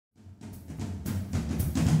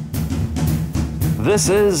This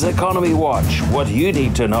is Economy Watch, what you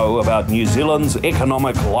need to know about New Zealand's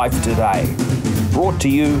economic life today. Brought to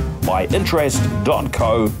you by interest.co.nz.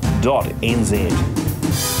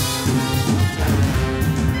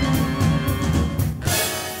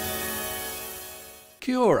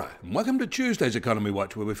 Kia ora, and welcome to Tuesday's Economy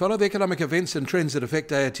Watch, where we follow the economic events and trends that affect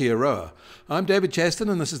Aotearoa. I'm David Chaston,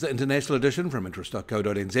 and this is the international edition from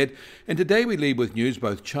interest.co.nz. And today we lead with news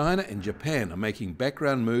both China and Japan are making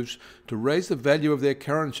background moves to raise the value of their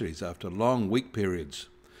currencies after long weak periods.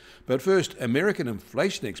 But first, American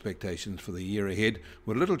inflation expectations for the year ahead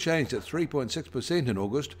were little changed at 3.6% in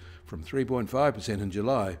August from 3.5% in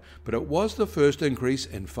July, but it was the first increase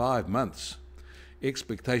in 5 months.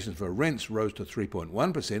 Expectations for rents rose to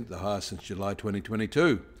 3.1%, the highest since July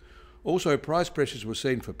 2022. Also, price pressures were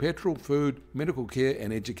seen for petrol, food, medical care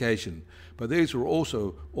and education, but these were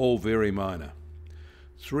also all very minor.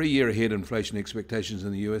 3-year ahead inflation expectations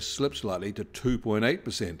in the US slipped slightly to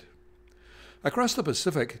 2.8%. Across the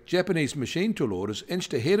Pacific, Japanese machine tool orders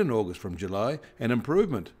inched ahead in August from July, an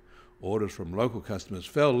improvement. Orders from local customers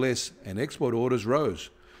fell less and export orders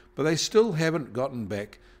rose, but they still haven't gotten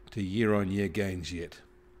back to year-on-year gains yet.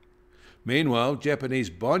 Meanwhile, Japanese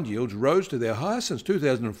bond yields rose to their highest since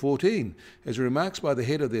 2014, as remarks by the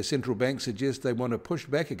head of their central bank suggest they want to push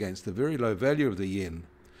back against the very low value of the yen.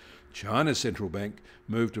 China's central bank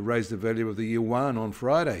moved to raise the value of the yuan on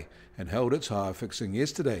Friday and held its higher fixing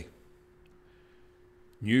yesterday.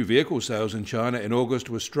 New vehicle sales in China in August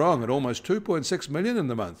were strong at almost 2.6 million in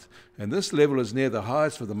the month, and this level is near the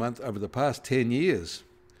highest for the month over the past 10 years.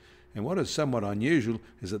 And what is somewhat unusual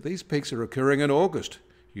is that these peaks are occurring in August.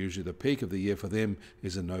 Usually the peak of the year for them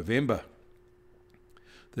is in November.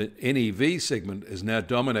 The NEV segment is now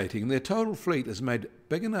dominating, and their total fleet has made a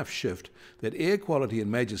big enough shift that air quality in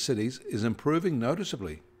major cities is improving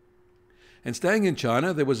noticeably. And staying in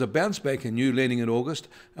China, there was a bounce back in new lending in August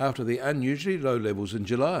after the unusually low levels in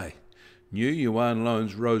July. New yuan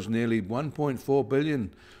loans rose nearly 1.4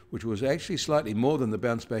 billion, which was actually slightly more than the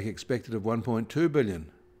bounce back expected of 1.2 billion.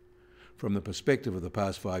 From the perspective of the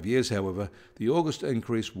past 5 years, however, the August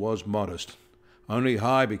increase was modest, only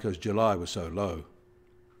high because July was so low.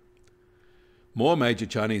 More major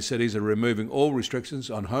Chinese cities are removing all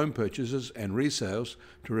restrictions on home purchases and resales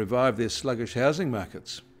to revive their sluggish housing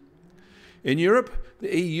markets. In Europe,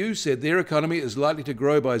 the EU said their economy is likely to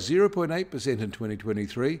grow by 0.8% in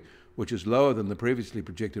 2023, which is lower than the previously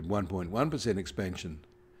projected 1.1% expansion.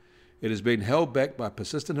 It has been held back by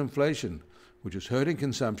persistent inflation, which is hurting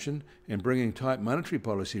consumption and bringing tight monetary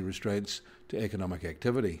policy restraints to economic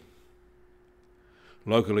activity.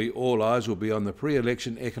 Locally, all eyes will be on the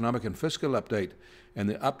Pre-election Economic and Fiscal update and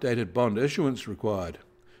the updated bond issuance required.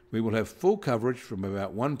 We will have full coverage from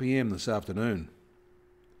about 1 p.m. this afternoon.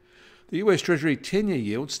 The US Treasury 10-year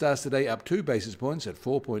yield starts today up 2 basis points at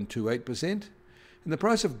 4.28%, and the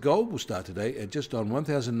price of gold will start today at just on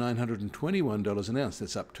 $1,921 an ounce.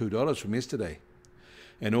 That's up $2 from yesterday.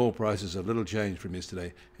 And oil prices are little changed from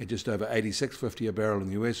yesterday at just over $86.50 a barrel in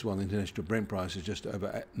the US, while the international Brent price is just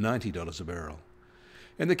over $90 a barrel.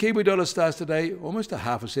 And the Kiwi dollar starts today almost a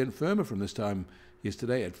half a cent firmer from this time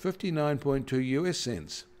yesterday at 59.2 US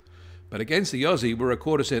cents. But against the Aussie, we're a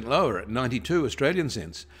quarter cent lower at 92 Australian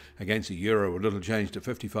cents. Against the euro, a little change to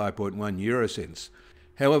 55.1 euro cents.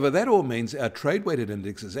 However, that all means our trade-weighted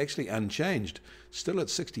index is actually unchanged, still at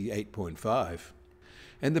 68.5.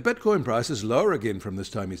 And the Bitcoin price is lower again from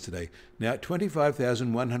this time yesterday, now at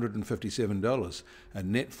 $25,157, a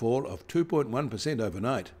net fall of 2.1%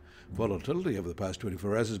 overnight. Volatility over the past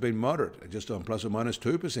 24 hours has been moderate, just on plus or minus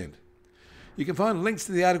 2%. You can find links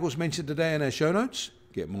to the articles mentioned today in our show notes.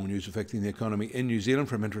 Get more news affecting the economy in New Zealand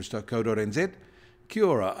from interest.co.nz. Kia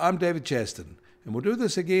ora, I'm David Chaston, and we'll do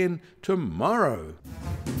this again tomorrow.